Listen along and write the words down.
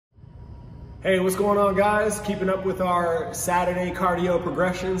Hey, what's going on, guys? Keeping up with our Saturday cardio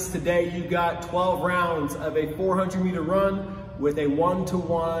progressions. Today you got 12 rounds of a 400-meter run with a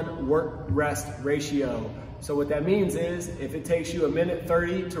 1-to-1 work-rest ratio. So what that means is if it takes you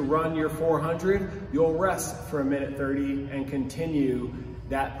 1:30 to run your 400, you'll rest for 1:30 and continue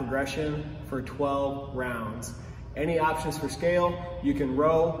that progression for 12 rounds. Any options for scale, you can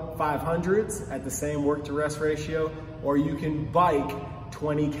row 500s at the same work to rest ratio, or you can bike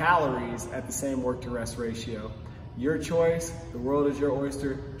 20 calories at the same work to rest ratio. Your choice, the world is your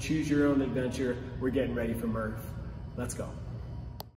oyster, choose your own adventure. We're getting ready for Murph. Let's go.